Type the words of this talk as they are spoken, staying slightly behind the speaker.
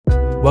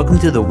Welcome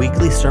to the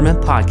weekly sermon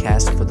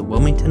podcast for the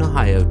Wilmington,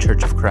 Ohio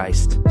Church of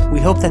Christ.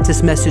 We hope that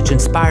this message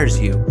inspires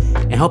you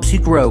and helps you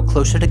grow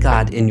closer to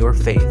God in your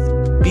faith.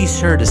 Be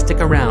sure to stick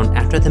around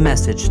after the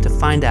message to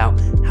find out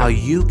how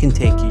you can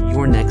take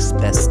your next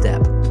best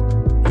step.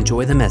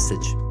 Enjoy the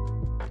message.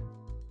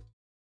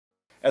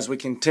 As we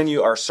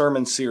continue our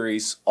sermon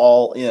series,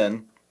 All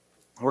In,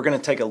 we're going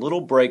to take a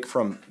little break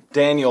from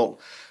Daniel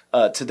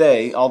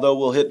today, although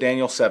we'll hit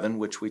Daniel 7,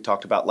 which we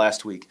talked about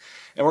last week.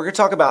 And we're going to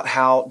talk about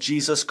how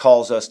Jesus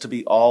calls us to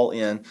be all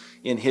in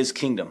His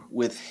kingdom,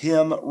 with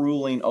Him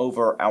ruling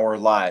over our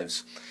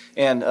lives.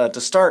 And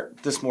to start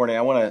this morning,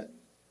 I want to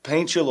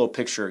paint you a little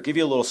picture, give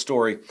you a little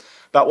story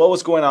about what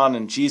was going on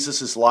in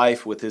Jesus'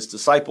 life with His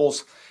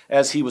disciples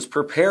as He was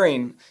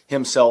preparing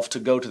Himself to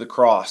go to the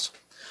cross.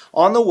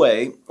 On the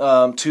way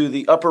to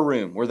the upper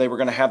room where they were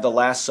going to have the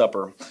Last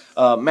Supper,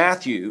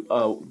 Matthew,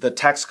 the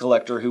tax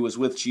collector who was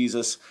with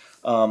Jesus,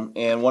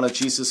 and one of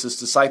Jesus'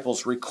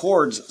 disciples,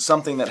 records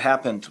something that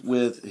happened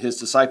with his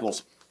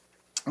disciples.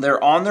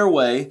 They're on their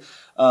way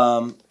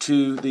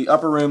to the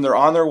upper room. They're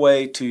on their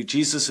way to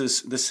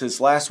his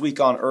last week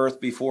on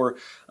earth before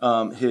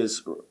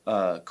his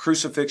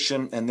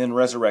crucifixion and then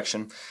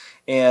resurrection.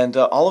 And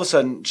all of a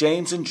sudden,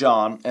 James and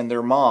John and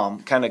their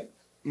mom kind of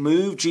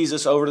move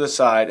Jesus over to the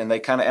side, and they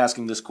kind of ask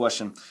him this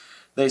question.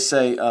 They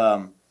say,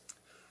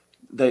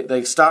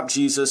 they stop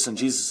Jesus, and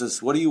Jesus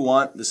says, "What do you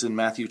want?" This is in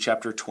Matthew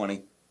chapter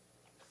 20.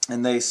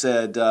 And they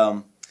said,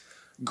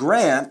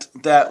 grant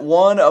that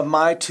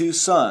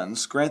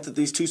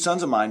these two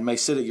sons of mine may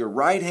sit at your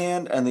right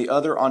hand and the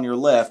other on your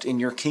left in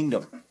your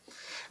kingdom.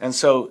 And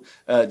so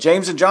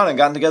James and John had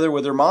gotten together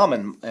with their mom,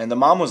 and the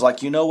mom was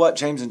like, "You know what,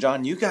 James and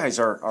John, you guys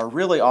are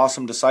really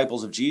awesome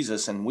disciples of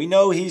Jesus, and we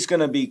know He's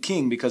going to be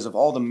king because of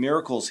all the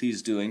miracles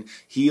He's doing,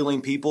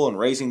 healing people and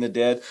raising the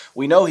dead.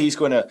 We know He's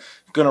going to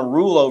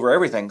rule over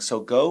everything, so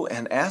go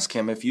and ask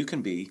Him if you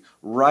can be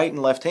right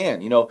and left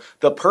hand." You know,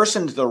 the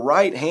person to the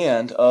right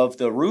hand of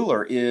the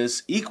ruler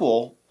is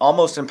equal,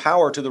 almost in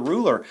power, to the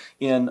ruler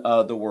in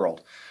the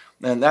world.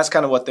 And that's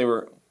kind of what they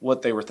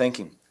were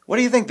thinking. What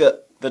do you think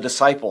that the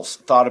disciples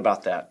thought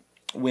about that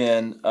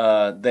when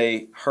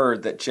they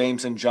heard that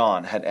James and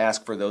John had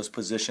asked for those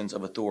positions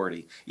of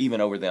authority, even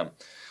over them?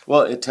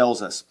 Well, it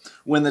tells us,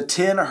 when the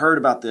 10 heard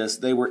about this,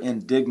 they were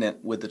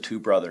indignant with the two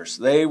brothers.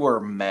 They were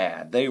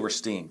mad. They were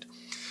steamed.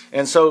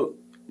 And so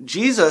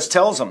Jesus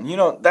tells them, you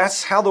know,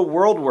 that's how the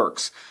world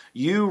works.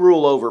 You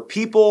rule over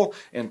people,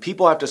 and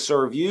people have to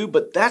serve you,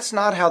 but that's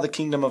not how the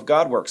kingdom of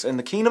God works. In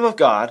the kingdom of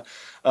God,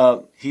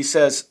 He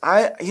says,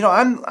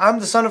 I'm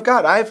the Son of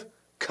God. I've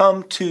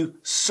come to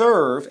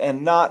serve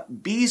and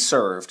not be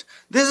served.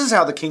 This is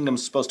how the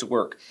kingdom's supposed to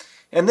work.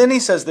 And then He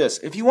says this: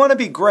 if you want to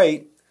be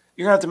great,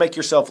 you're going to have to make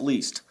yourself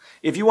least.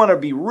 If you want to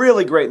be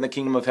really great in the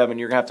kingdom of heaven,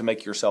 you're going to have to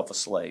make yourself a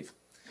slave.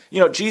 You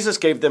know, Jesus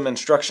gave them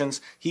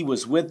instructions. He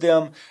was with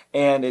them,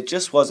 and it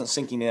just wasn't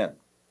sinking in.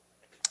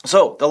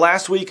 So the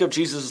last week of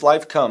Jesus'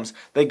 life comes.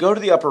 They go to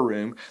the upper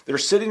room. They're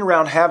sitting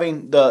around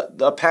having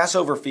the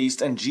Passover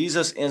feast, and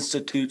Jesus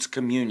institutes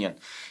communion.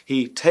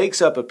 He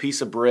takes up a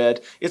piece of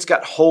bread. It's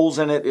got holes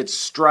in it. It's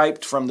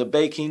striped from the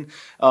baking.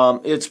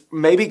 It's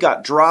maybe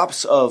got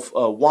drops of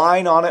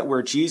wine on it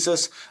where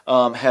Jesus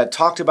had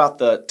talked about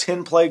the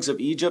 10 plagues of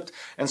Egypt.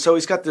 And so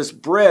He's got this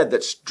bread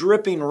that's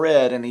dripping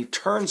red, and He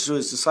turns to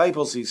His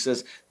disciples. He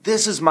says,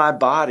 "This is my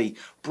body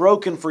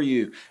broken for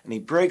you." And He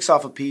breaks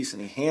off a piece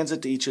and He hands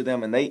it to each of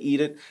them, and they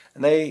eat it,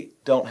 and they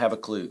don't have a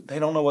clue. They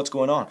don't know what's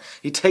going on.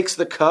 He takes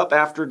the cup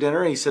after dinner,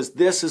 and He says,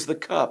 "This is the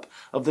cup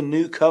of the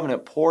new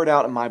covenant poured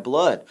out in my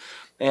blood."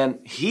 And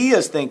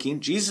Jesus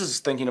is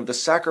thinking of the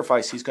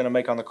sacrifice He's going to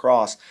make on the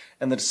cross,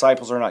 and the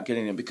disciples are not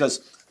getting it,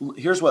 because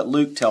here's what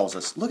Luke tells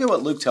us. Look at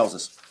what Luke tells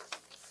us.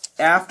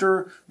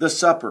 After the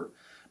supper,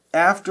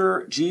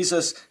 after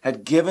Jesus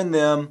had given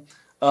them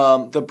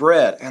the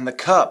bread and the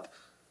cup,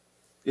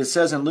 it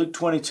says in Luke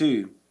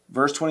 22,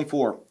 verse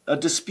 24, a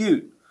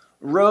dispute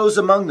rose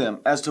among them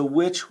as to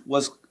which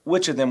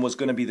of them was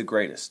going to be the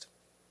greatest.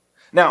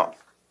 Now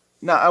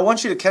I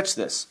want you to catch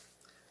this.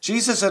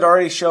 Jesus had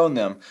already shown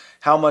them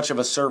how much of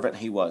a servant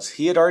He was.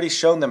 He had already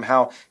shown them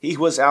how He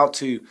was out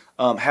to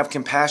have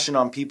compassion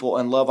on people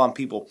and love on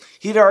people.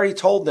 He'd already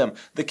told them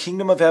the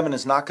kingdom of heaven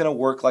is not going to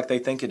work like they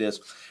think it is.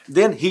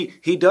 Then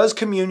he does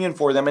communion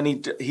for them,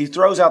 and he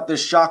throws out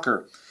this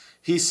shocker.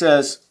 He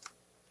says,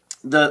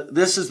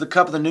 "This is the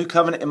cup of the new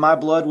covenant in my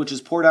blood, which is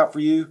poured out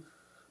for you.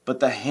 But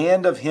the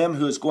hand of him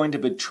who is going to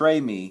betray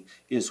me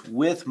is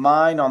with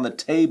mine on the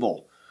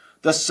table.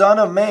 The Son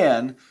of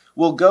Man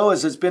will go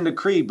as it's been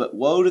decreed, but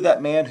woe to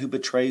that man who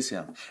betrays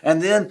Him."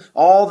 And then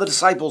all the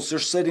disciples, they're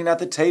sitting at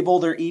the table,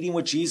 they're eating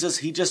with Jesus.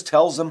 He just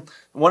tells them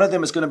one of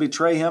them is going to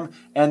betray Him,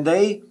 and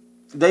they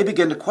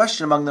begin to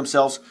question among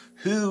themselves,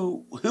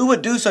 who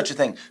would do such a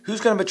thing? Who's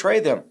going to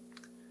betray them?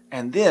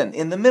 And then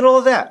in the middle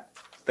of that,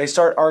 they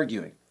start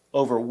arguing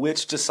over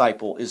which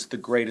disciple is the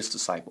greatest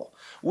disciple.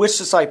 Which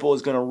disciple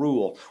is going to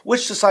rule?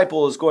 Which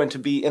disciple is going to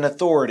be in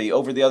authority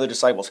over the other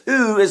disciples?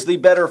 Who is the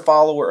better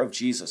follower of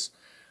Jesus?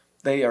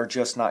 They are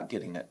just not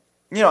getting it.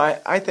 You know,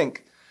 I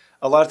think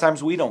a lot of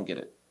times we don't get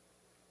it.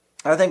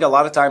 I think a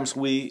lot of times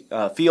we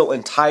feel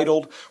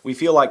entitled. We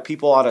feel like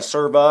people ought to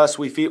serve us.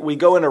 We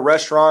go in a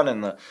restaurant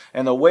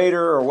and the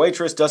waiter or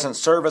waitress doesn't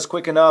serve us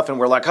quick enough, and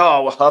we're like,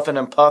 oh, huffing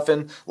and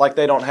puffing, like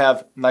they're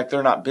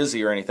not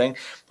busy or anything.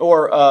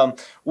 Or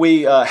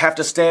we have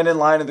to stand in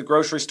line at the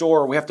grocery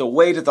store, or we have to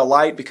wait at the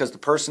light because the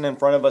person in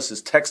front of us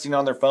is texting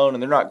on their phone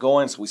and they're not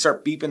going. So we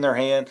start beeping their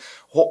hand.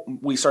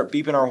 We start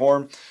beeping our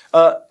horn.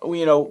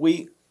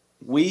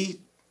 We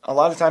a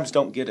lot of times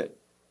don't get it.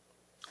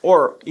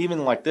 Or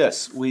even like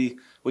this, we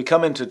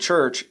come into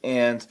church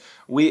and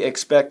we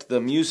expect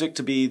the music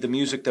to be the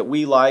music that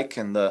we like,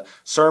 and the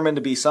sermon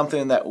to be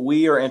something that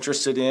we are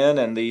interested in,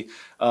 and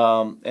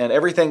and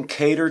everything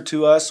catered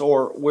to us,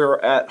 or we're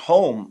at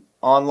home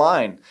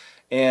online,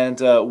 and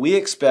we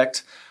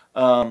expect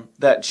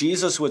that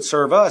Jesus would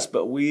serve us,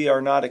 but we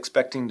are not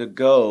expecting to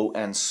go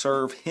and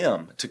serve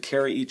Him, to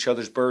carry each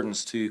other's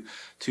burdens, to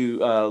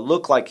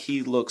look like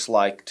He looks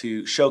like,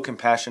 to show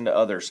compassion to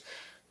others.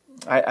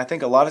 I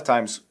think a lot of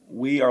times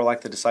we are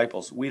like the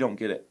disciples. We don't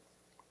get it.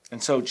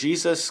 And so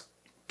Jesus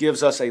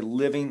gives us a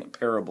living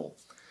parable.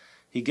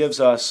 He gives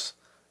us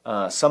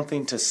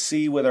something to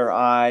see with our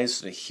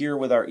eyes, to hear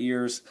with our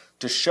ears,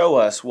 to show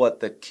us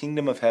what the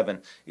kingdom of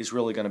heaven is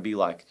really going to be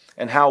like,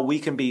 and how we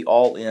can be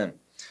all in.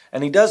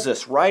 And He does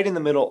this right in the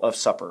middle of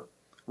supper,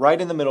 right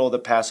in the middle of the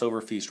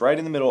Passover feast, right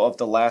in the middle of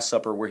the Last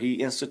Supper, where He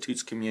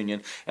institutes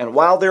communion. And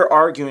while they're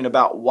arguing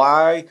about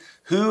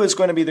who is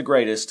going to be the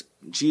greatest,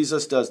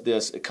 Jesus does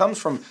this. It comes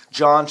from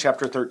John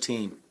chapter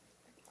 13.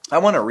 I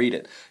want to read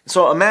it.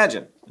 So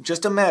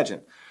just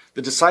imagine,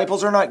 the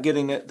disciples are not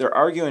getting it. They're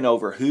arguing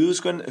over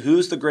who's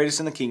the greatest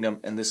in the kingdom,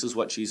 and this is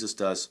what Jesus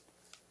does.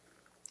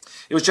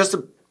 It was just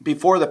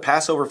before the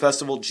Passover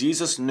festival.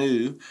 Jesus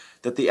knew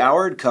that the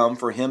hour had come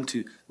for Him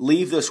to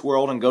leave this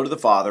world and go to the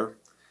Father.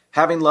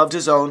 Having loved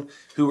His own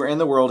who were in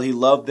the world, He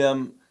loved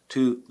them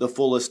to the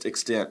fullest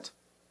extent.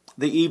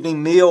 The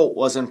evening meal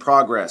was in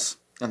progress,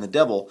 and the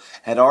devil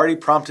had already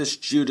prompted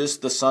Judas,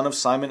 the son of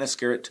Simon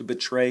Iscariot, to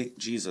betray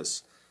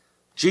Jesus.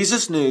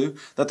 Jesus knew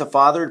that the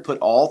Father had put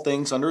all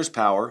things under His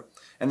power,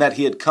 and that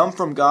He had come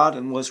from God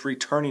and was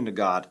returning to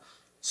God.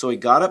 So He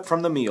got up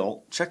from the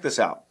meal. Check this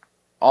out.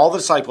 All the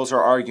disciples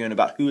are arguing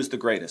about who is the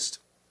greatest.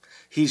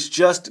 He's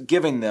just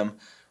giving them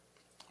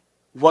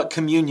what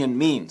communion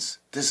means.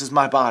 This is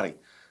my body.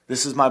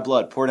 This is my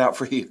blood poured out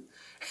for you.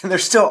 And they're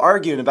still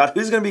arguing about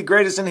who's going to be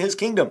greatest in His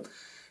kingdom.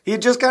 He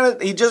just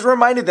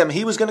reminded them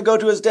He was going to go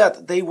to His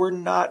death. They were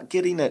not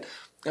getting it.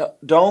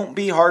 Don't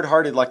be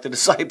hard-hearted like the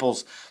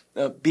disciples.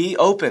 Be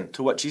open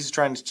to what Jesus is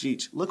trying to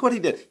teach. Look what He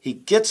did. He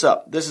gets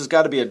up. This has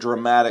got to be a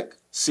dramatic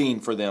scene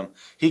for them.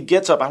 He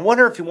gets up. I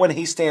wonder if when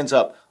He stands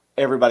up,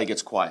 everybody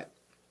gets quiet.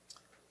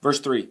 Verse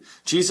 3,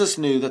 Jesus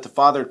knew that the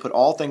Father had put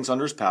all things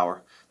under His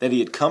power, that He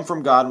had come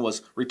from God and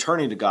was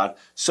returning to God.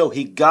 So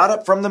He got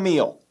up from the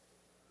meal,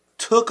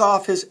 took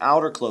off His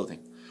outer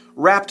clothing,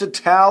 wrapped a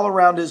towel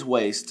around His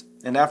waist,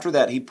 and after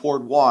that He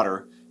poured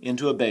water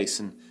into a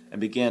basin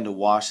and began to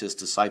wash His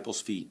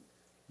disciples' feet,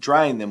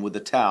 drying them with the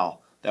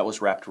towel that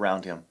was wrapped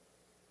around Him.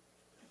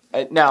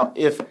 Now,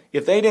 if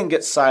they didn't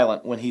get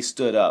silent when He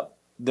stood up,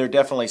 they're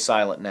definitely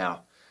silent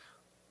now.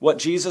 What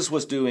Jesus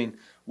was doing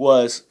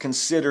was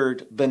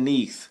considered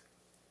beneath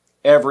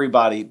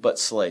everybody but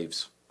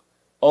slaves.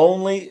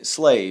 Only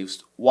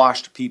slaves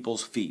washed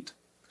people's feet.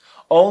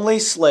 Only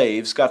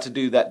slaves got to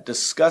do that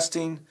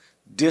disgusting,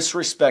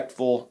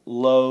 disrespectful,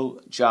 low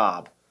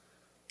job.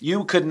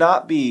 You could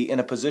not be in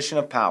a position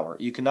of power.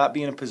 You could not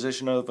be in a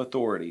position of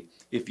authority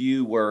if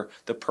you were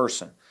the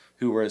person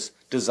who was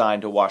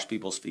designed to wash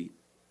people's feet.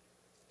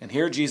 And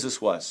here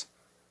Jesus was,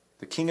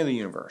 the King of the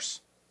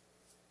universe,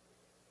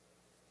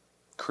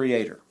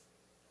 Creator,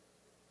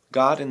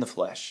 God in the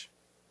flesh,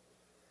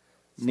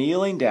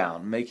 kneeling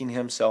down, making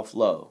Himself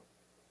low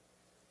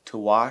to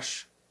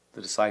wash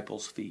the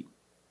disciples' feet.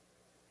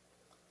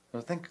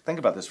 Now think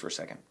about this for a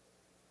second.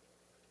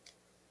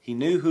 He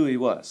knew who He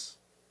was,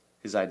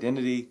 His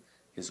identity,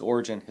 His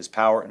origin, His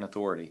power and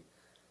authority.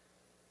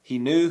 He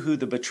knew who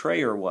the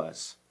betrayer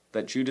was,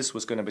 that Judas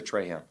was going to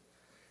betray Him.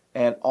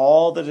 And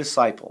all the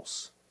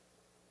disciples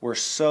were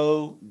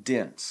so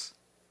dense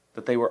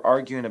that they were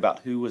arguing about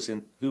who was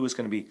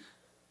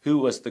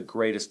the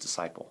greatest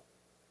disciple.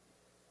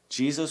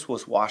 Jesus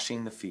was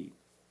washing the feet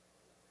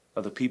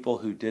of the people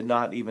who did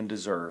not even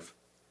deserve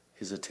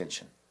His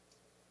attention.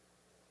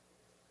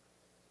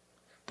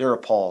 They're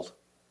appalled.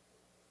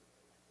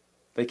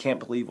 They can't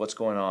believe what's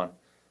going on.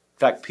 In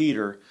fact,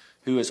 Peter,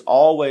 who is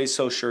always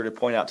so sure to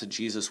point out to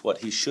Jesus what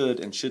He should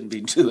and shouldn't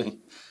be doing,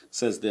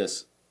 says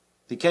this.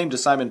 He came to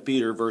Simon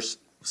Peter, verse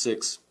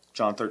 6,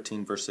 John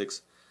 13, verse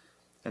 6.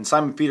 And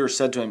Simon Peter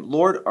said to Him,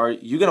 Lord, are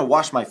you going to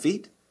wash my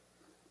feet?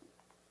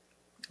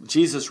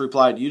 Jesus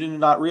replied, you do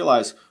not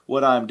realize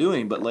what I am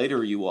doing, but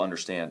later you will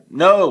understand.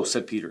 No,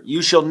 said Peter,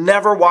 you shall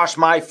never wash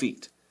my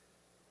feet.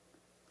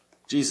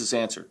 Jesus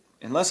answered,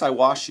 unless I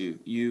wash you,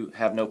 you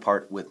have no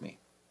part with me.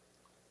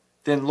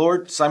 Then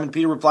Lord, Simon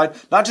Peter replied,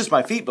 not just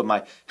my feet, but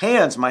my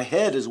hands, my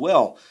head as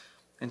well.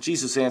 And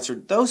Jesus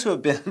answered, those who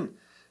have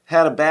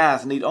had a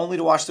bath need only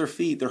to wash their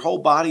feet. Their whole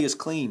body is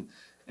clean.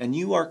 and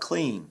you are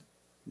clean,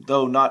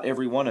 though not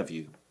every one of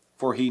you.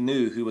 For he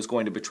knew who was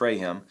going to betray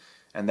him,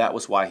 and that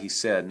was why he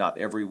said not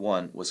every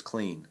one was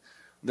clean.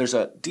 There's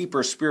a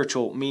deeper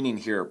spiritual meaning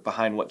here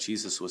behind what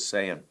Jesus was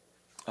saying.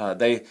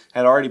 They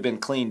had already been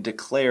clean,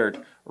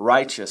 declared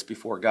righteous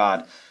before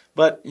God.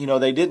 But,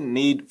 they didn't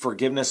need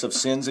forgiveness of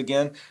sins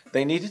again.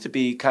 They needed to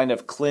be kind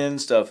of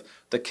cleansed of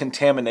the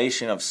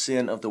contamination of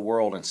sin of the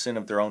world and sin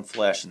of their own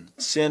flesh and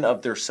sin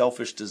of their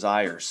selfish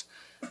desires.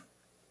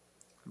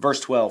 Verse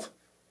 12,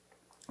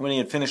 when he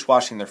had finished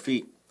washing their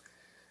feet,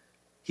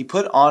 he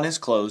put on his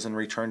clothes and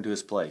returned to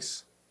his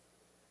place.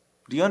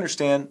 Do you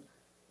understand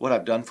what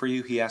I've done for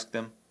you? He asked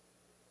them.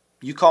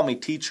 You call me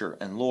teacher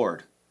and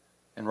Lord,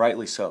 and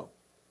rightly so.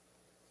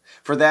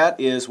 For that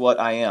is what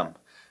I am.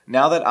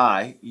 Now that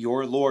I,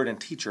 your Lord and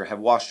teacher, have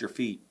washed your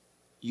feet,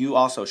 you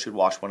also should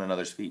wash one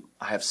another's feet.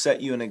 I have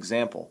set you an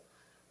example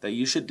that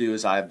you should do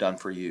as I have done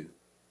for you.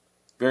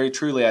 Very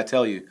truly, I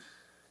tell you,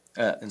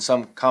 in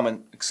some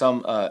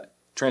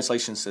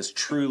translation says,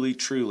 truly,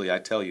 truly, I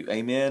tell you.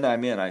 Amen,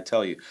 amen, I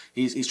tell you.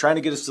 He's trying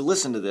to get us to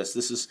listen to this.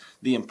 This is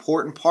the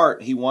important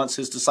part he wants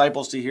his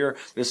disciples to hear.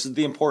 This is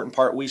the important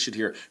part we should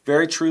hear.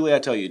 Very truly, I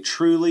tell you.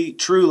 Truly,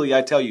 truly,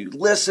 I tell you.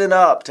 Listen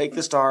up. Take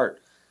this to heart.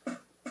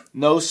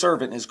 No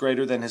servant is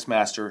greater than his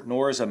master,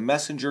 nor is a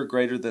messenger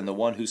greater than the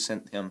one who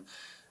sent him.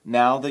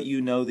 Now that you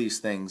know these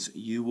things,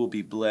 you will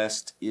be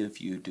blessed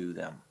if you do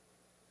them.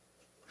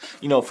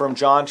 From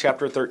John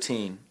chapter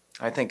 13,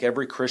 I think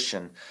every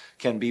Christian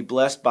can be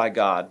blessed by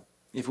God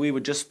if we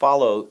would just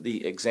follow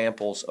the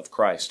examples of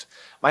Christ.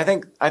 I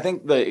think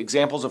the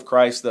examples of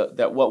Christ,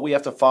 that what we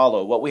have to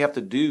follow, what we have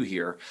to do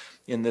here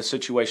in this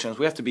situation is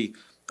we have to be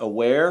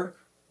aware,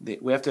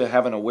 we have to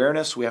have an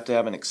awareness, we have to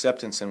have an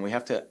acceptance, and we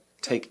have to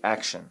take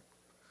action.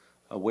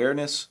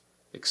 Awareness,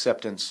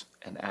 acceptance,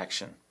 and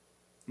action.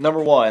 Number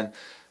one,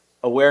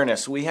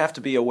 awareness. We have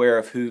to be aware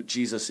of who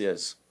Jesus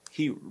is.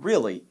 He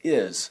really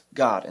is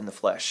God in the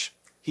flesh.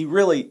 He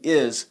really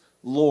is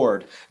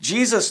Lord.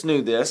 Jesus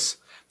knew this,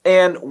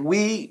 and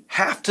we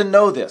have to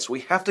know this.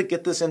 We have to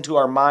get this into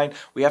our mind.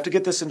 We have to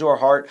get this into our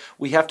heart.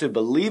 We have to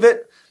believe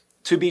it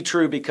to be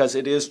true because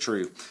it is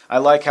true. I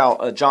like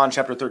how John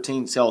chapter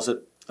 13 tells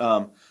it.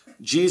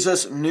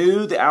 Jesus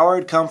knew the hour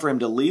had come for him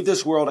to leave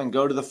this world and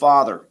go to the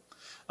Father.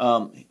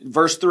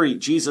 Verse 3,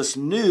 Jesus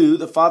knew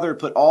the Father had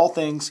put all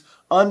things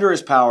under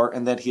his power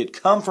and that he had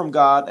come from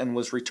God and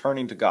was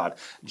returning to God.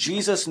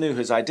 Jesus knew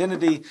his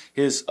identity,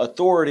 his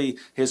authority,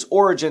 his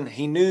origin.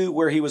 He knew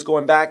where he was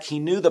going back. He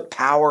knew the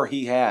power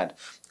he had.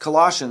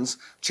 Colossians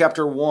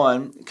chapter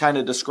 1 kind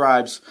of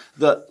describes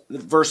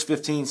verse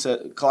 15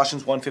 says,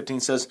 Colossians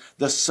 1:15 says,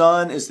 the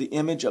Son is the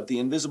image of the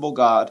invisible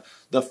God,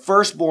 the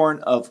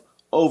firstborn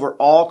over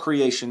all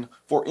creation,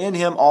 for in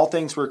him all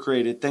things were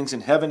created, things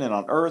in heaven and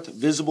on earth,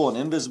 visible and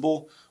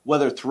invisible,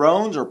 whether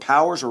thrones or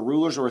powers or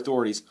rulers or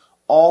authorities,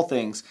 all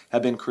things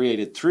have been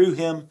created through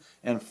him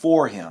and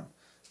for him.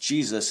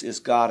 Jesus is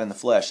God in the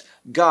flesh.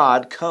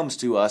 God comes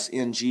to us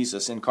in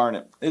Jesus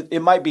incarnate.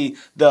 It might be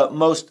the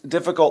most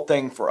difficult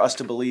thing for us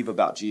to believe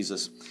about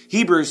Jesus.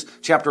 Hebrews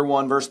chapter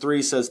 1 verse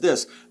 3 says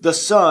this, the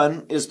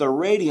Son is the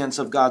radiance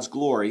of God's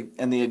glory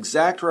and the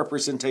exact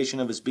representation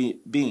of his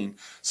being,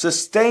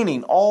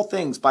 sustaining all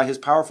things by his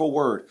powerful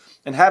word,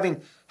 and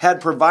having had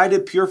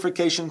provided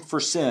purification for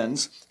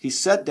sins, he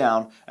sat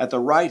down at the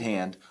right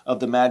hand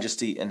of the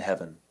majesty in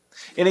heaven.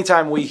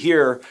 Anytime we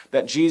hear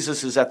that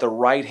Jesus is at the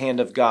right hand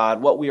of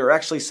God, what we are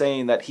actually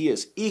saying that he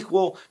is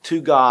equal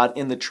to God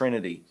in the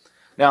Trinity.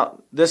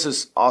 Now, this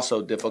is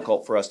also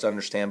difficult for us to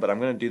understand, but I'm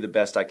going to do the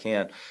best I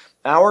can.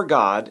 Our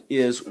God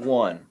is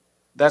one.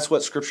 That's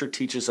what Scripture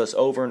teaches us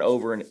over and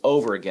over and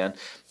over again.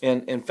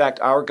 And in fact,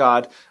 our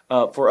God,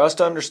 for us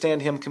to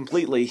understand him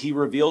completely, he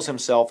reveals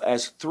himself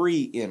as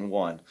three in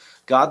one.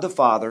 God the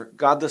Father,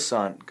 God the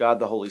Son, God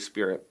the Holy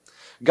Spirit.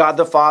 God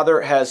the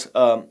Father has...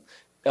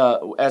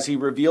 as he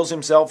reveals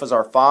himself as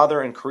our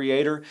Father and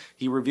Creator,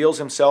 he reveals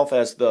himself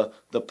as the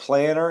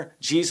planner.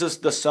 Jesus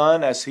the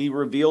Son, as he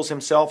reveals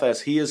himself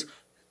as he is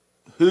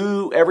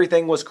who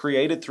everything was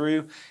created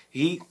through.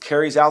 He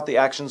carries out the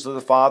actions of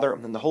the Father.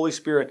 And the Holy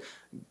Spirit,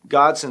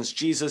 God sends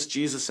Jesus,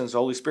 Jesus sends the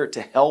Holy Spirit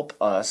to help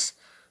us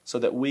so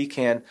that we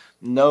can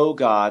know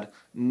God,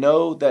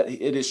 know that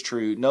it is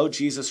true, know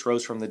Jesus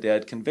rose from the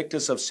dead, convict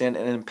us of sin,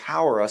 and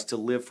empower us to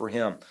live for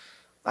him.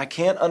 I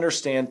can't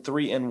understand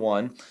three in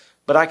one,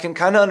 but I can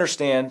kind of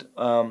understand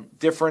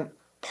different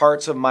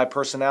parts of my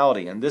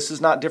personality. And this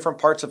is not different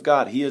parts of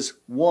God. He is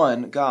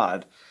one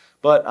God.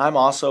 But I'm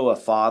also a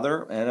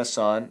father and a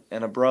son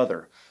and a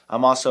brother.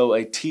 I'm also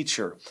a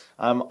teacher.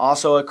 I'm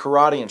also a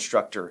karate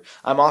instructor.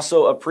 I'm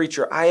also a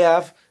preacher. I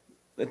have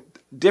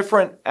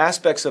different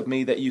aspects of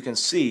me that you can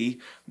see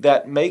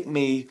that make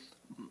me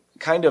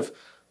kind of,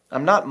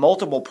 I'm not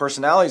multiple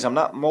personalities. I'm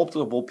not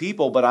multiple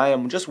people, but I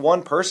am just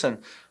one person.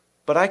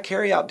 But I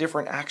carry out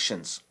different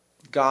actions.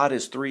 God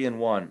is three in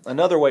one.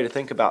 Another way to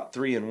think about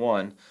three in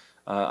one,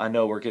 I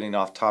know we're getting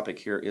off topic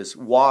here, is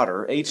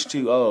water,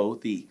 H2O,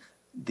 the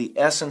the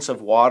essence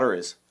of water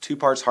is 2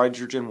 parts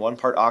hydrogen, 1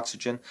 part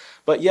oxygen.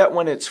 But yet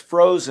when it's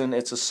frozen,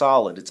 it's a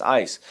solid, it's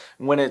ice.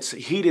 When it's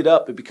heated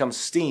up, it becomes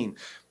steam.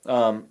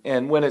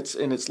 And when it's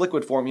in its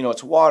liquid form,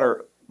 it's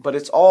water, but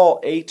it's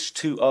all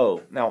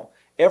H2O. Now,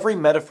 every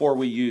metaphor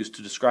we use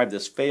to describe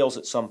this fails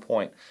at some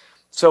point.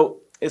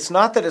 So it's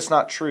not that it's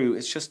not true,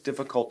 it's just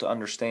difficult to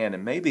understand,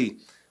 and maybe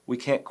we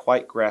can't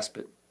quite grasp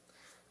it.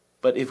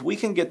 But if we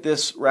can get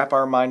this, wrap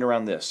our mind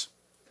around this,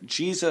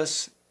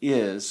 Jesus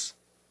is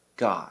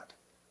God.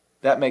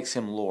 That makes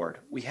him Lord.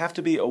 We have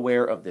to be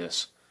aware of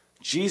this.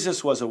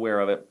 Jesus was aware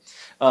of it,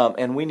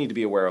 and we need to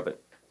be aware of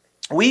it.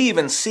 We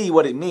even see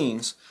what it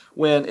means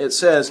when it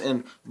says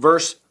in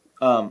verse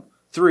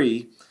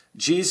 3,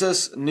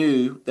 Jesus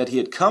knew that he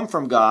had come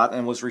from God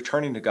and was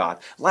returning to God.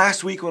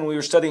 Last week when we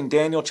were studying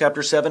Daniel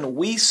chapter 7,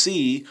 we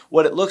see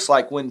what it looks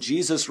like when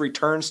Jesus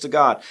returns to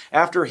God.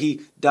 After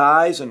he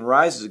dies and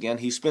rises again,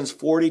 he spends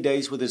 40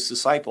 days with his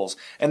disciples.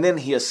 And then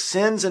he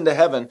ascends into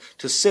heaven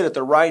to sit at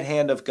the right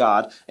hand of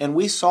God. And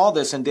we saw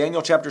this in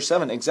Daniel chapter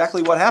 7,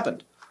 exactly what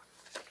happened.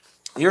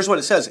 Here's what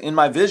it says. In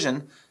my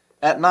vision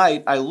at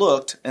night I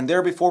looked, and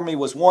there before me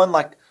was one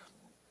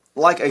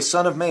like a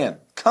son of man,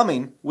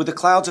 coming with the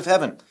clouds of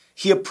heaven.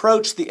 He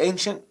approached the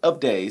Ancient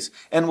of Days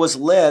and was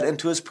led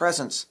into his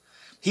presence.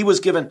 He was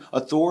given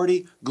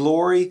authority,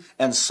 glory,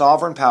 and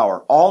sovereign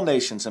power. All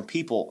nations and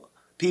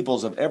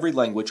peoples of every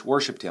language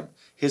worshipped him.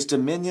 His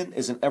dominion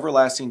is an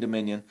everlasting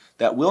dominion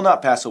that will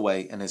not pass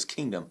away, and his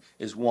kingdom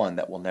is one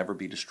that will never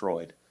be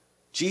destroyed.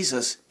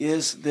 Jesus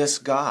is this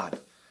God.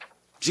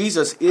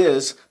 Jesus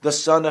is the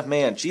Son of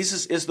Man.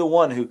 Jesus is the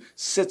one who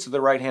sits at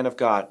the right hand of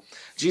God.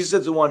 Jesus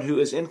is the one who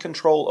is in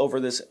control over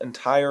this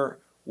entire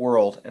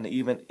world and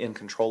even in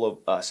control of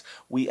us.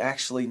 We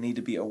actually need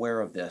to be aware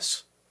of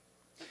this.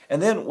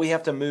 And then we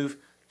have to move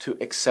to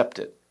accept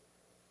it.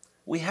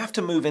 We have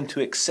to move into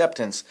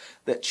acceptance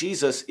that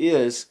Jesus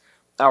is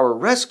our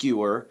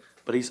rescuer,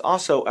 but he's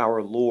also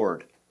our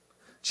Lord.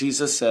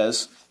 Jesus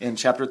says in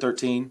chapter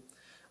 13,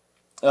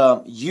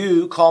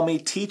 you call me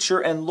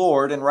teacher and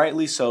Lord, and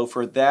rightly so,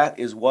 for that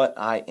is what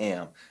I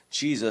am.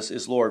 Jesus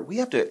is Lord. We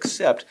have to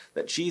accept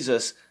that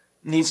Jesus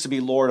needs to be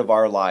Lord of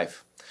our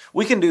life.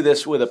 We can do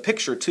this with a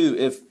picture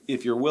too,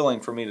 if you're willing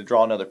for me to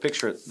draw another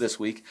picture this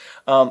week.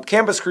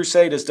 Campus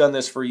Crusade has done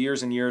this for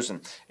years and years,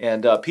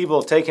 and people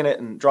have taken it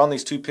and drawn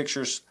these 2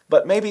 pictures.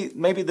 But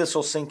maybe this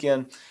will sink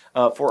in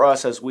for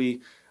us as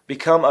we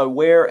become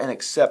aware and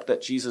accept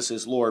that Jesus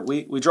is Lord.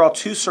 We draw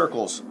 2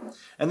 circles,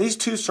 and these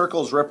 2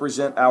 circles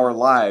represent our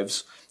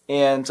lives.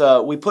 And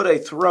we put a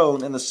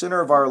throne in the center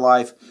of our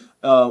life.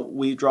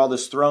 We draw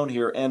this throne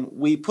here, and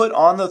we put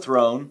on the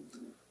throne,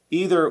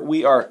 either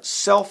we are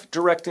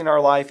self-directing our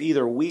life,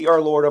 either we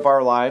are Lord of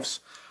our lives,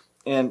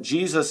 and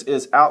Jesus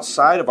is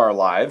outside of our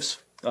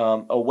lives,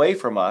 away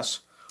from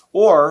us,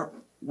 or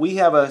we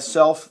have a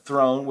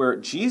self-throne where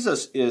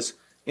Jesus is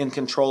in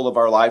control of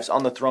our lives,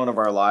 on the throne of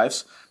our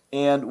lives,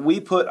 and we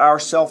put our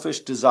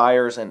selfish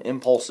desires and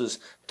impulses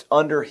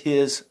under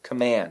his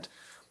command.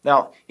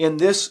 Now, in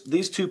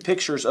these 2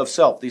 pictures of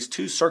self, these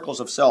 2 circles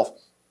of self,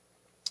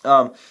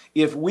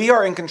 if we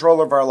are in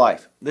control of our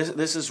life,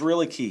 this is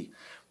really key.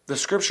 The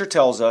Scripture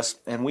tells us,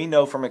 and we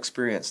know from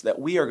experience, that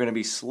we are going to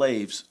be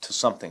slaves to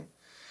something.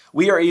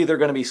 We are either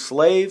going to be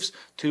slaves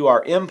to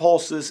our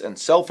impulses and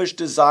selfish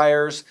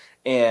desires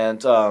and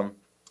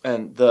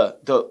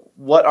the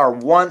what our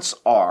wants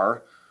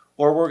are,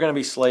 or we're going to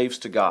be slaves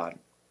to God.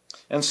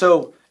 And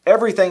so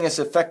everything is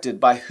affected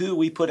by who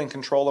we put in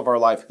control of our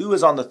life, who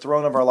is on the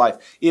throne of our life.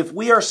 If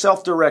we are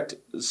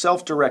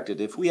self-directed,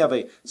 if we have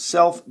a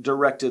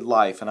self-directed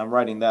life, and I'm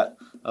writing that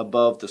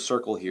above the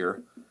circle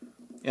here,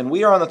 and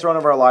we are on the throne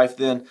of our life,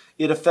 then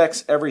it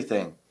affects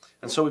everything.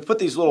 And so we put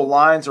these little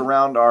lines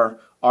around our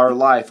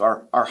life,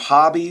 our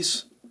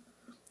hobbies,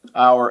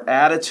 our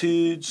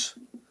attitudes,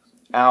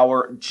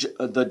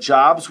 the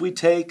jobs we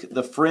take,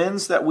 the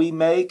friends that we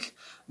make,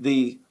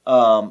 the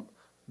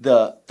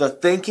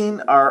thinking,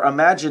 our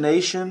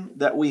imagination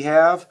that we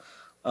have,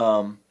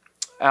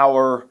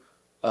 our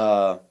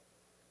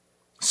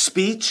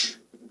speech,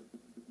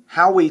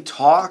 how we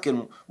talk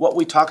and what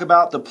we talk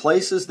about, the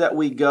places that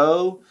we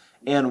go,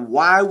 and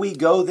why we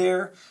go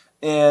there,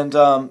 and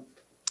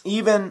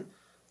even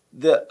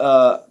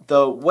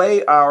the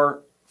way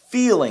our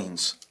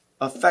feelings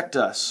affect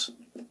us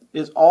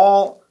is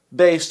all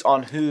based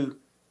on who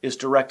is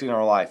directing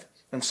our life.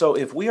 And so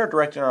if we are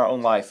directing our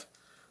own life,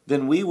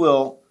 then we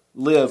will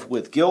live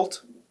with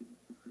guilt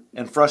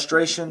and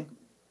frustration.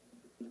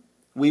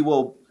 We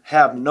will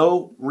have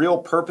no real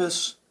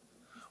purpose.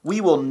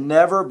 We will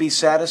never be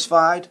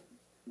satisfied.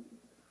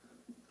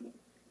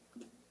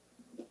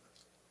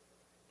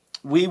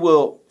 We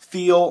will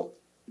feel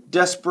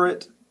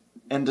desperate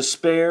and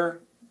despair.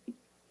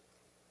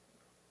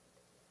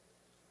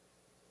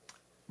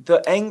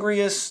 The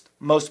angriest,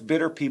 most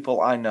bitter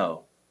people I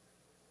know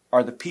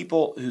are the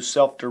people who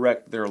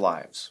self-direct their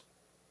lives.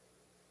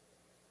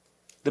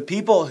 The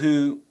people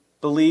who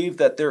believe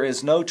that there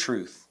is no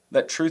truth,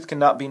 that truth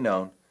cannot be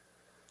known,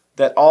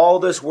 that all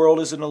this world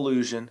is an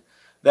illusion,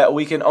 that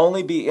we can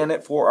only be in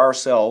it for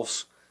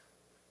ourselves,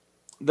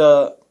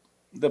 the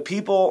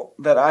people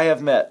that I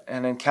have met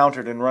and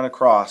encountered and run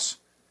across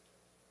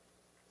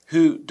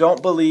who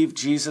don't believe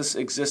Jesus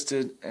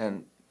existed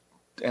and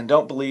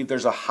don't believe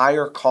there's a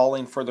higher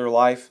calling for their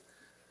life,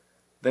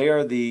 they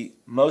are the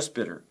most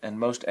bitter and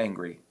most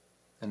angry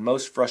and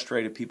most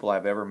frustrated people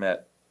I've ever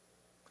met.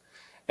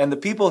 And the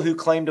people who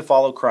claim to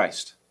follow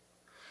Christ,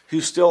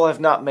 who still have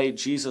not made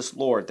Jesus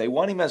Lord, they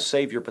want him as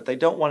Savior, but they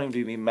don't want him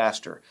to be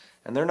Master,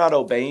 and they're not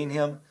obeying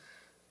him,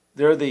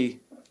 they're the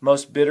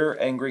most bitter,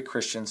 angry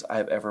Christians I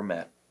have ever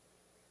met.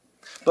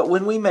 But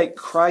when we make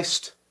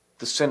Christ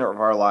the center of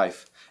our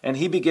life, and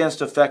he begins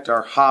to affect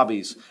our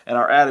hobbies and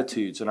our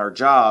attitudes and our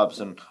jobs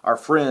and our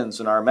friends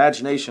and our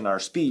imagination, our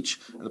speech,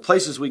 and the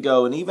places we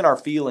go, and even our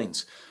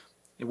feelings,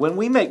 when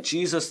we make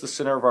Jesus the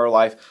center of our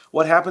life,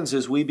 what happens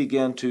is we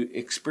begin to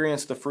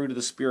experience the fruit of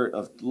the Spirit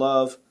of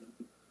love,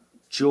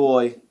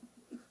 joy,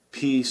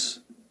 peace,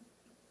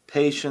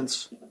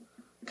 patience,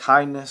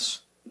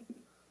 kindness,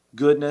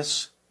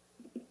 goodness,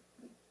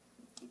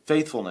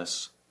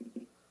 faithfulness,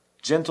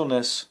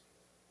 gentleness,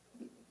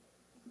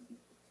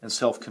 and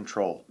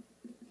self-control.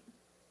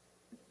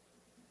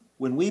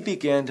 When we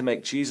begin to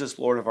make Jesus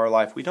Lord of our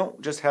life, we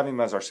don't just have him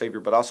as our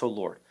Savior, but also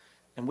Lord.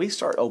 And we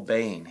start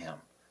obeying him.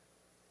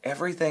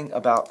 Everything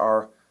about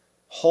our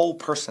whole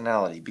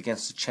personality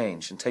begins to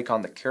change and take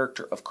on the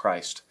character of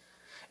Christ.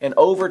 And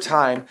over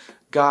time,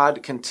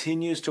 God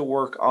continues to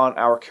work on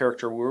our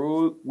character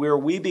where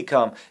we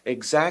become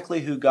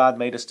exactly who God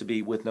made us to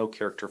be with no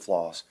character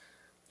flaws.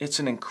 It's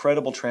an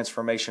incredible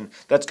transformation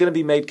that's going to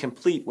be made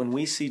complete when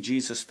we see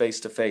Jesus face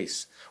to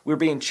face. We're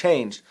being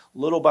changed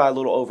little by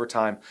little over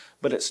time,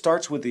 but it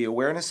starts with the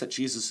awareness that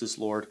Jesus is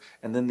Lord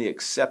and then the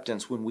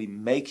acceptance when we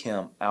make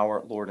him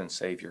our Lord and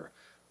Savior.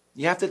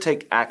 You have to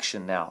take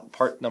action now.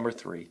 Part number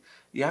 3.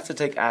 You have to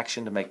take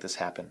action to make this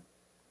happen.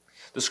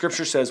 The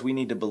Scripture says we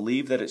need to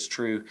believe that it's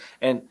true,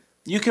 and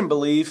you can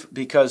believe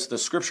because the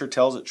Scripture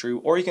tells it true,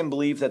 or you can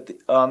believe that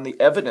on the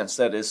evidence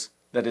that is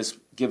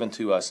given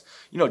to us.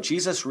 You know,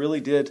 Jesus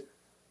really did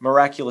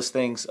miraculous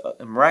things,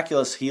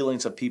 miraculous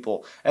healings of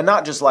people, and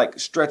not just like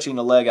stretching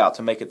a leg out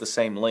to make it the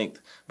same length,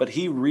 but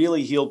he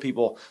really healed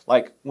people.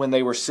 Like when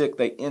they were sick,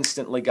 they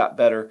instantly got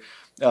better.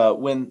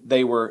 When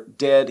they were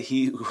dead,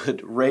 he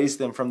would raise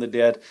them from the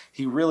dead.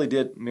 He really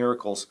did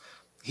miracles.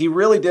 He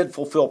really did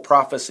fulfill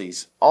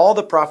prophecies. All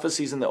the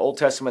prophecies in the Old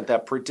Testament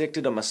that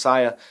predicted a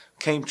Messiah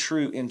came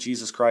true in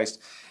Jesus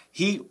Christ.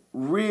 He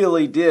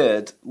really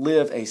did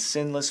live a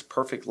sinless,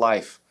 perfect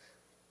life.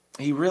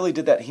 He really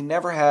did that. He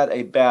never had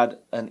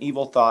an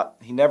evil thought.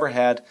 He never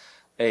had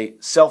a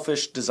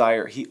selfish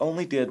desire. He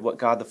only did what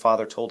God the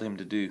Father told him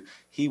to do.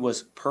 He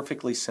was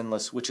perfectly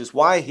sinless, which is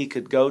why he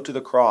could go to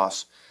the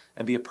cross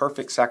and be a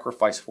perfect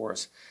sacrifice for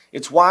us.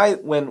 It's why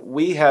when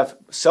we have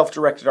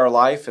self-directed our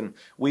life and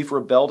we've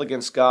rebelled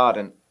against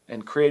God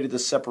and created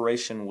this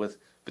separation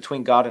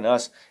between God and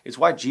us, it's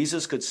why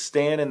Jesus could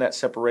stand in that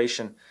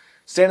separation,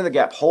 stand in the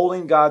gap,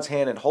 holding God's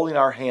hand and holding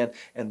our hand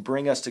and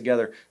bring us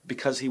together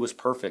because he was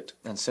perfect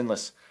and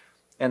sinless.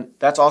 And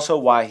that's also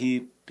why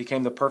he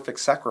became the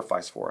perfect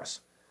sacrifice for us.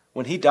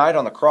 When he died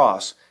on the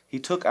cross, he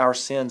took our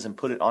sins and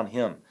put it on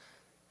him,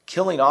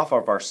 killing off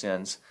of our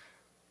sins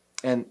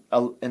and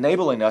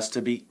enabling us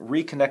to be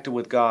reconnected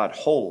with God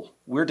whole.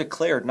 We're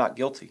declared not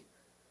guilty.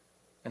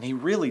 And he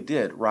really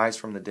did rise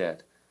from the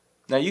dead.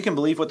 Now you can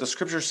believe what the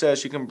Scripture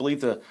says. You can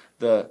believe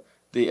the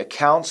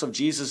accounts of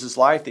Jesus'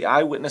 life, the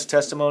eyewitness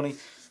testimony.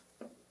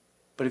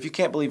 But if you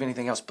can't believe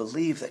anything else,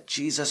 believe that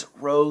Jesus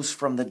rose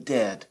from the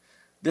dead.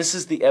 This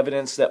is the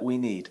evidence that we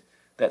need,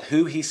 that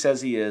who he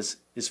says he is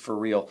for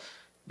real,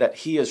 that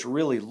he is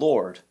really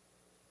Lord,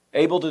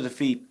 able to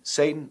defeat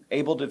Satan,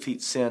 able to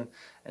defeat sin,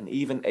 and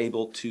even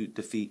able to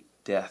defeat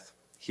death.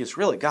 He is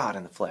really God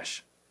in the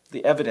flesh.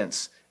 The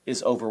evidence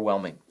is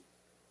overwhelming.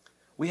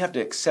 We have to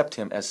accept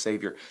him as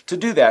Savior. To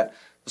do that,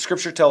 the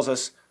Scripture tells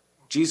us,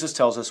 Jesus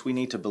tells us we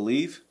need to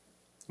believe,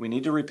 we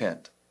need to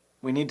repent.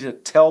 We need to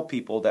tell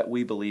people that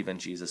we believe in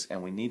Jesus,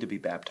 and we need to be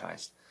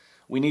baptized.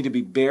 We need to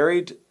be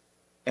buried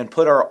and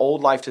put our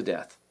old life to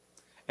death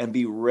and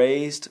be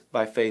raised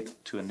by faith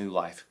to a new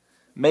life,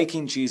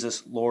 making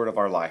Jesus Lord of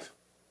our life.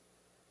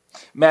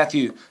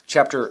 Matthew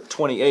chapter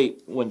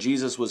 28, when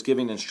Jesus was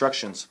giving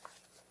instructions,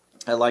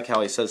 I like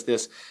how he says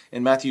this.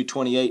 In Matthew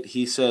 28,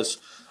 he says,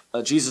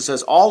 Jesus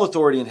says, all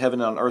authority in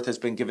heaven and on earth has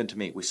been given to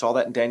me. We saw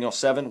that in Daniel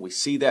 7. We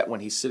see that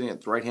when he's sitting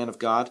at the right hand of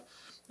God.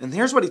 And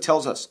here's what he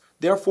tells us.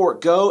 Therefore,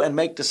 go and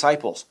make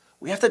disciples.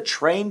 We have to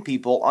train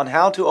people on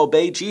how to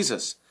obey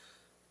Jesus,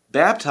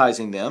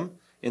 baptizing them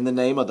in the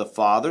name of the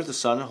Father, the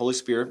Son, and Holy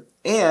Spirit,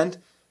 and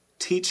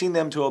teaching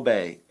them to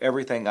obey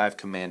everything I've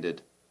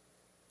commanded.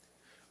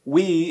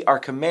 We are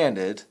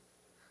commanded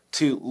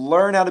to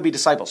learn how to be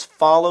disciples,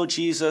 follow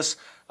Jesus,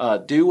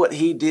 do what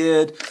he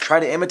did,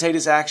 try to imitate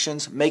his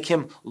actions, make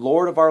him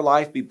Lord of our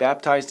life, be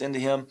baptized into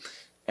him,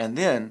 and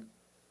then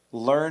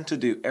learn to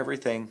do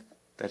everything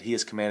that he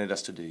has commanded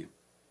us to do.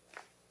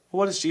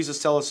 What does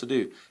Jesus tell us to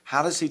do?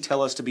 How does he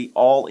tell us to be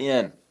all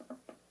in?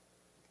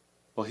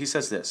 Well, he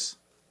says this.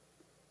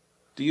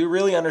 Do you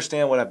really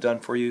understand what I've done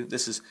for you?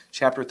 This is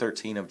chapter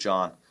 13 of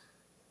John.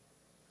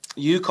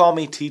 You call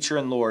me teacher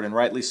and Lord, and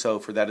rightly so,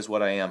 for that is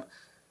what I am.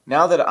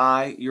 Now that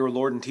I, your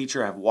Lord and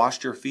teacher, have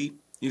washed your feet,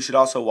 you should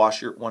also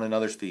wash one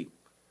another's feet.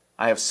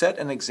 I have set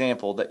an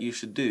example that you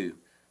should do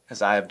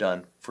as I have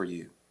done for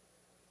you.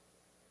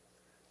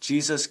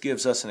 Jesus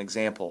gives us an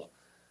example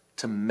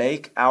to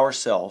make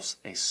ourselves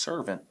a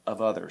servant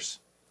of others.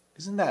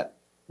 Isn't that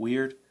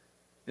weird?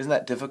 Isn't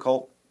that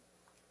difficult?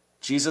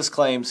 Jesus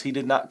claims he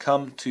did not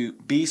come to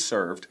be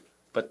served,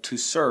 but to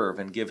serve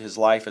and give his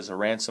life as a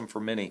ransom for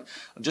many.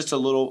 Just a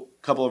little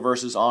couple of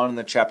verses on in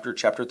the chapter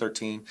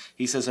 13,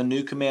 he says, "A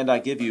new command I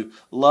give you,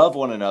 love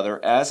one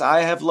another. As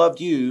I have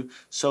loved you,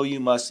 so you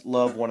must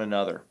love one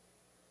another.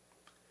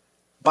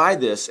 By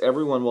this,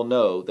 everyone will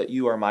know that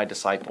you are my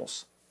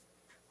disciples,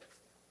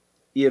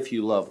 if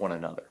you love one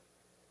another."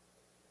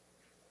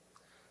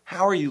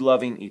 How are you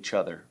loving each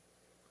other?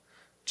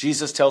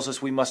 Jesus tells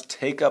us we must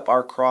take up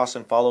our cross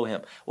and follow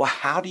him. Well,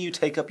 how do you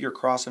take up your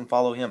cross and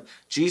follow him?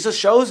 Jesus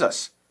shows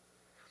us.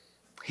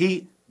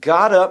 He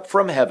got up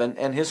from heaven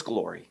and his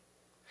glory.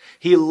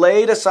 He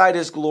laid aside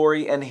his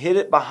glory and hid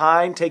it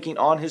behind taking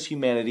on his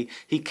humanity.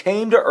 He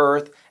came to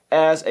earth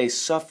as a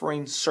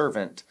suffering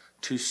servant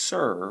to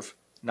serve,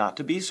 not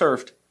to be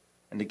served,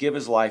 and to give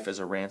his life as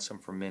a ransom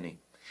for many.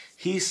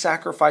 He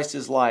sacrificed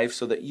his life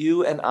so that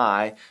you and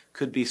I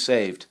could be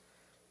saved.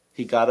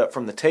 He got up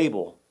from the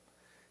table.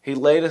 He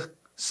laid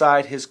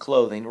aside his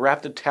clothing,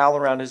 wrapped a towel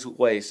around his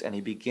waist, and he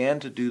began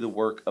to do the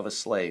work of a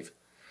slave.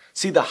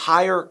 See, the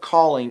higher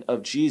calling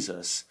of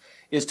Jesus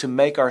is to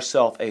make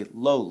ourselves a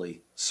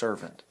lowly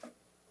servant.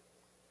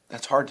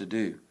 That's hard to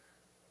do.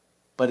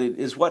 But it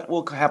is what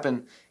will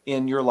happen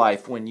in your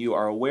life when you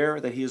are aware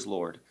that he is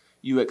Lord,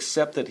 you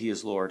accept that he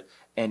is Lord,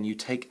 and you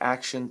take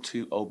action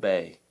to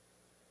obey.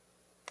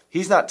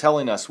 He's not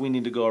telling us we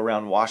need to go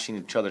around washing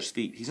each other's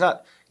feet. He's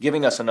not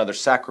giving us another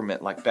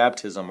sacrament like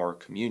baptism or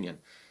communion.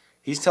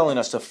 He's telling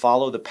us to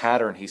follow the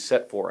pattern he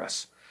set for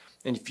us.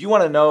 And if you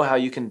want to know how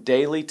you can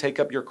daily take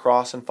up your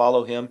cross and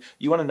follow him,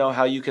 you want to know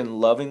how you can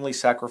lovingly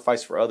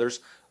sacrifice for others,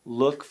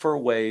 look for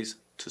ways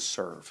to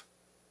serve.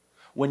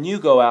 When you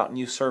go out and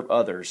you serve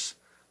others,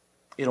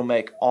 it'll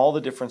make all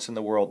the difference in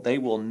the world. They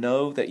will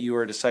know that you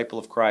are a disciple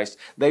of Christ.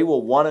 They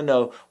will want to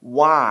know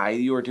why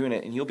you are doing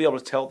it. And you'll be able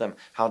to tell them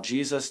how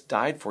Jesus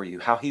died for you,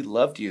 how he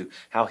loved you,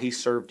 how he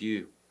served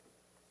you.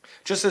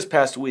 Just this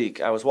past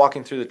week, I was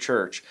walking through the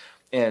church,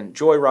 and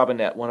Joy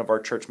Robinette, one of our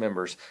church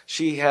members,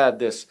 she had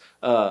this,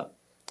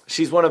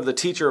 she's one of the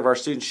teacher of our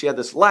students. She had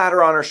this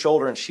ladder on her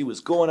shoulder, and she was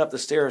going up the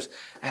stairs.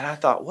 And I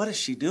thought, what is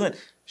she doing?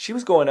 She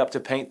was going up to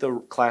paint the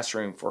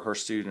classroom for her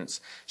students.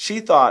 She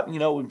thought,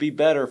 it would be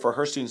better for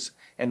her students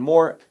and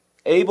more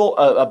able,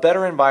 a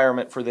better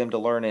environment for them to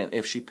learn in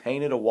if she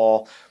painted a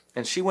wall.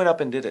 And she went up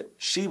and did it.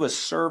 She was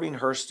serving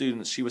her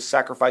students. She was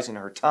sacrificing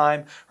her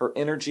time, her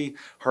energy,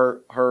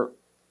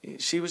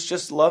 she was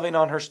just loving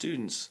on her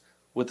students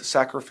with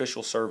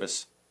sacrificial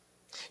service.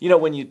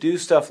 When you do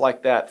stuff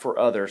like that for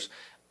others,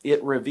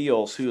 it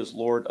reveals who is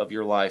Lord of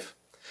your life.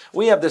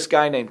 We have this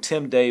guy named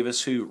Tim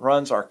Davis who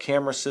runs our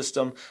camera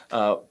system,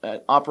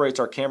 operates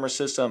our camera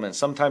system, and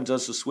sometimes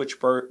does the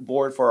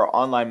switchboard for our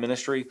online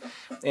ministry.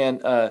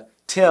 And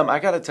Tim, I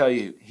got to tell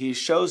you, he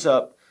shows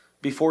up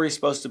before he's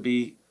supposed to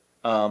be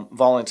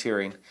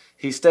volunteering.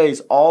 He stays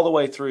all the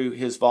way through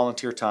his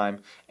volunteer time,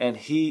 and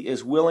he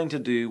is willing to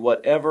do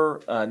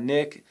whatever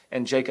Nick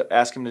and Jacob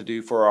ask him to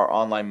do for our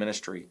online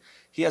ministry.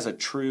 He has a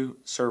true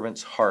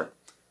servant's heart.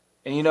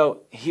 And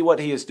what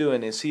he is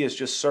doing is he is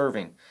just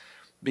serving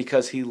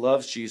because he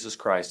loves Jesus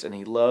Christ, and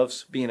he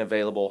loves being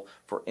available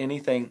for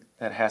anything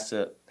that has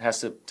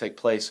to take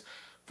place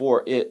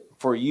for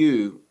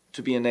you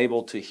to be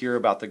enabled to hear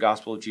about the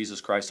gospel of Jesus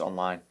Christ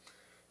online.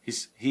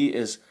 He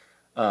is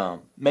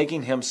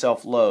making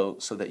himself low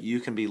so that you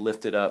can be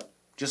lifted up,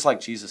 just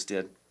like Jesus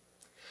did.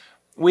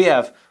 We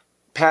have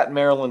Pat and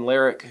Marilyn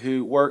Larrick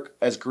who work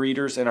as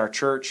greeters in our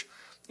church,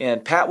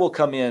 and Pat will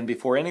come in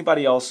before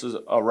anybody else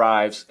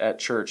arrives at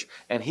church,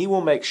 and he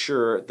will make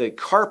sure the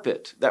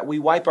carpet that we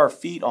wipe our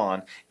feet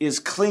on is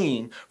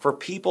clean for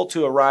people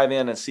to arrive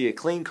in and see a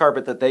clean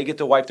carpet that they get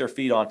to wipe their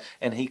feet on,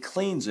 and he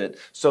cleans it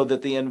so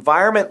that the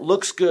environment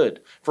looks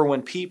good for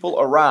when people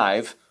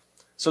arrive,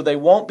 so they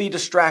won't be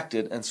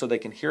distracted, and so they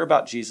can hear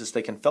about Jesus,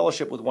 they can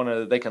fellowship with one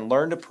another, they can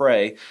learn to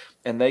pray,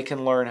 and they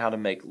can learn how to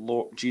make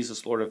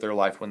Jesus Lord of their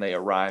life when they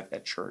arrive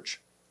at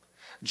church.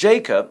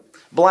 Jacob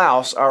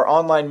Blouse, our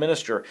online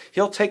minister,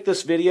 he'll take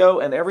this video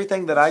and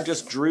everything that I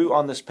just drew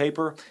on this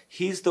paper,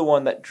 he's the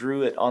one that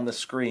drew it on the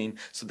screen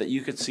so that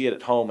you could see it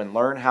at home and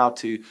learn how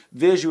to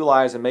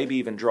visualize and maybe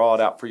even draw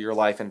it out for your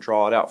life and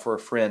draw it out for a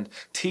friend,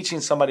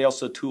 teaching somebody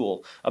else a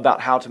tool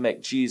about how to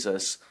make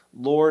Jesus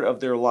Lord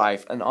of their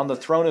life and on the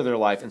throne of their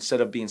life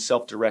instead of being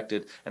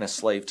self-directed and a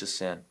slave to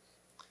sin.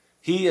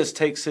 He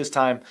takes his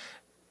time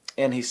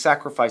and he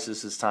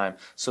sacrifices his time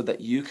so that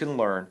you can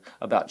learn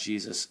about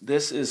Jesus.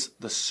 This is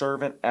the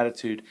servant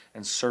attitude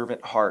and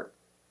servant heart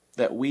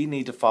that we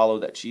need to follow,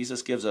 that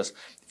Jesus gives us.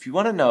 If you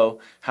want to know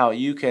how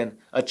you can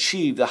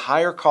achieve the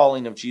higher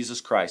calling of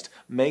Jesus Christ,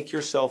 make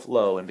yourself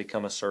low and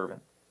become a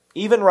servant.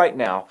 Even right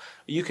now,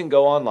 you can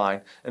go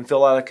online and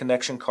fill out a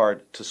connection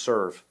card to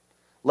serve.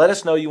 Let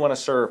us know you want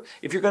to serve.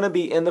 If you're going to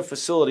be in the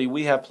facility,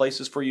 we have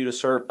places for you to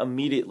serve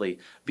immediately.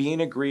 Being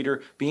a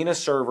greeter, being a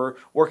server,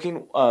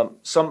 working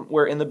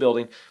somewhere in the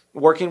building,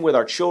 working with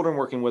our children,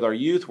 working with our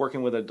youth,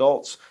 working with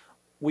adults.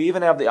 We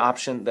even have the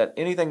option that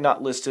anything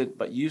not listed,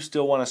 but you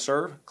still want to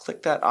serve,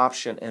 click that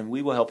option and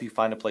we will help you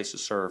find a place to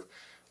serve.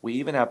 We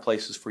even have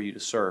places for you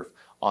to serve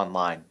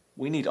online.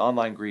 We need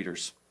online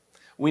greeters.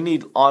 We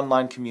need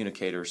online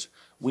communicators.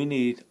 We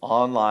need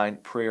online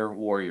prayer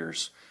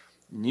warriors.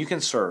 And you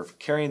can serve,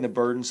 carrying the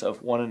burdens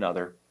of one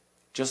another,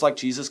 just like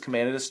Jesus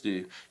commanded us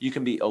to do. You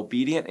can be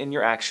obedient in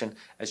your action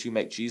as you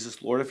make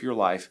Jesus Lord of your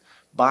life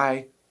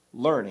by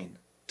learning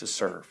to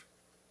serve.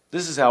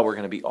 This is how we're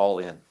going to be all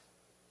in.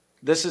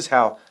 This is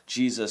how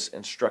Jesus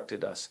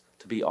instructed us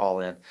to be all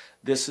in.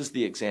 This is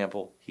the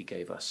example he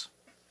gave us.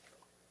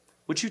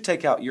 Would you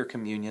take out your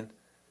communion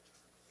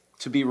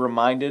to be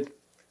reminded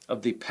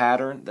of the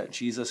pattern that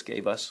Jesus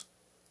gave us?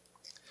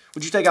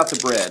 Would you take out the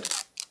bread?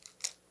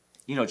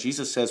 You know,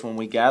 Jesus says when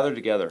we gather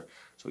together,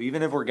 so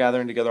even if we're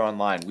gathering together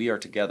online, we are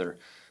together.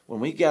 When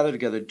we gather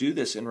together, do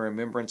this in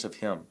remembrance of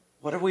him.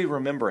 What are we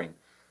remembering?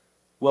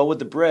 Well, with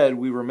the bread,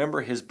 we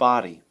remember his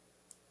body,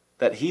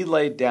 that he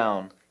laid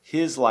down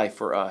his life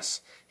for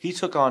us. He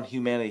took on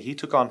humanity. He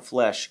took on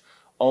flesh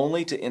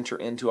only to enter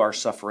into our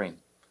suffering.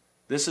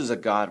 This is a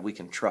God we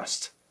can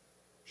trust.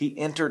 He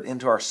entered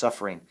into our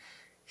suffering.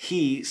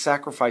 He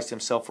sacrificed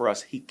himself for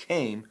us. He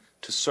came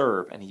to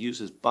serve, and he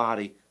used his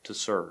body to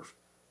serve.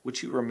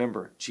 Would you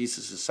remember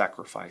Jesus'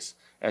 sacrifice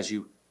as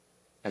you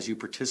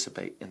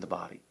participate in the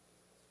body?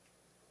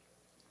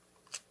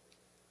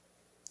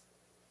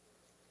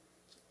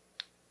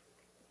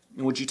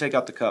 And would you take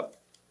out the cup?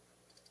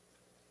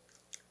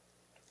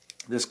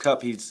 This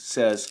cup, he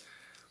says,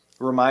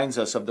 reminds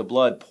us of the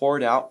blood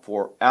poured out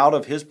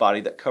of his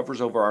body that covers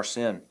over our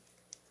sin.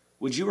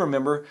 Would you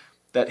remember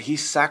that he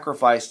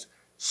sacrificed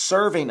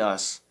serving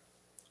us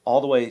all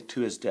the way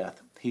to his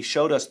death? He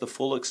showed us the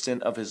full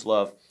extent of his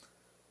love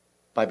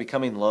by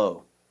becoming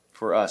low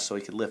for us so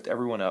he could lift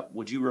everyone up.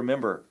 Would you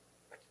remember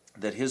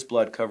that his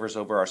blood covers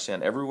over our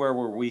sin? Everywhere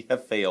where we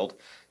have failed,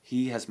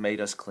 he has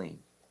made us clean.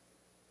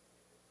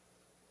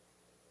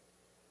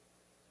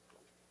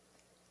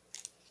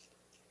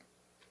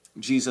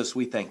 Jesus,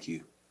 we thank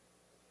you.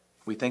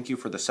 We thank you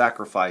for the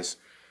sacrifice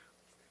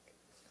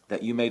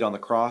that you made on the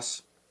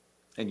cross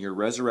and your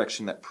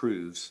resurrection that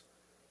proves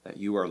that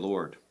you are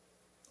Lord.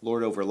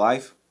 Lord over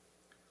life,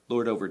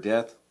 Lord over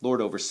death,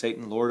 Lord over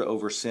Satan, Lord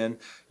over sin.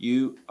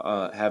 You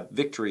have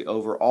victory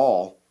over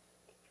all,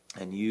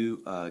 and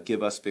you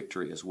give us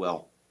victory as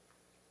well.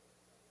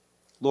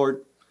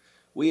 Lord,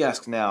 we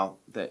ask now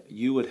that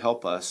you would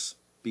help us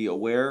be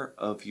aware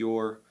of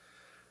your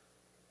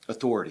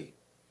authority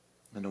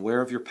and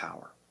aware of your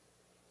power.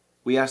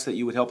 We ask that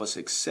you would help us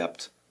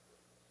accept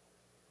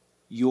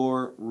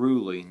your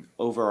ruling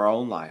over our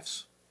own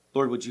lives.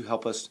 Lord, would you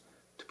help us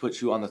to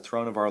put you on the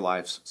throne of our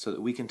lives so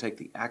that we can take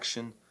the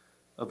action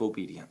of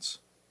obedience.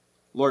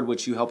 Lord,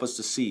 would you help us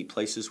to see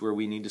places where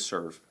we need to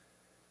serve?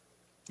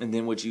 And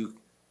then would you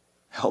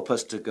help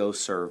us to go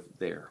serve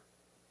there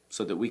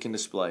so that we can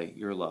display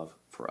your love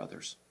for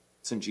others.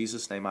 It's in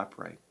Jesus' name I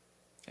pray.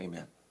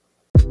 Amen.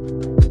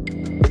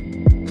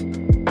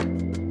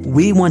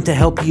 We want to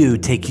help you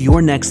take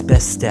your next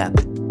best step.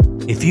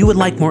 If you would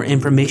like more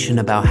information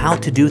about how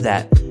to do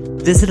that,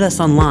 visit us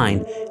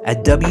online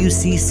at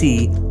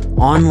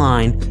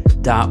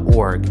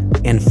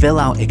wcconline.org and fill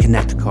out a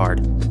Connect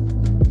card.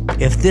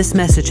 If this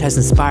message has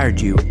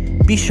inspired you,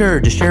 be sure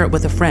to share it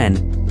with a friend,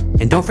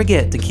 and don't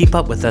forget to keep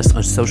up with us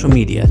on social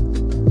media.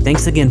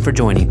 Thanks again for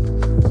joining.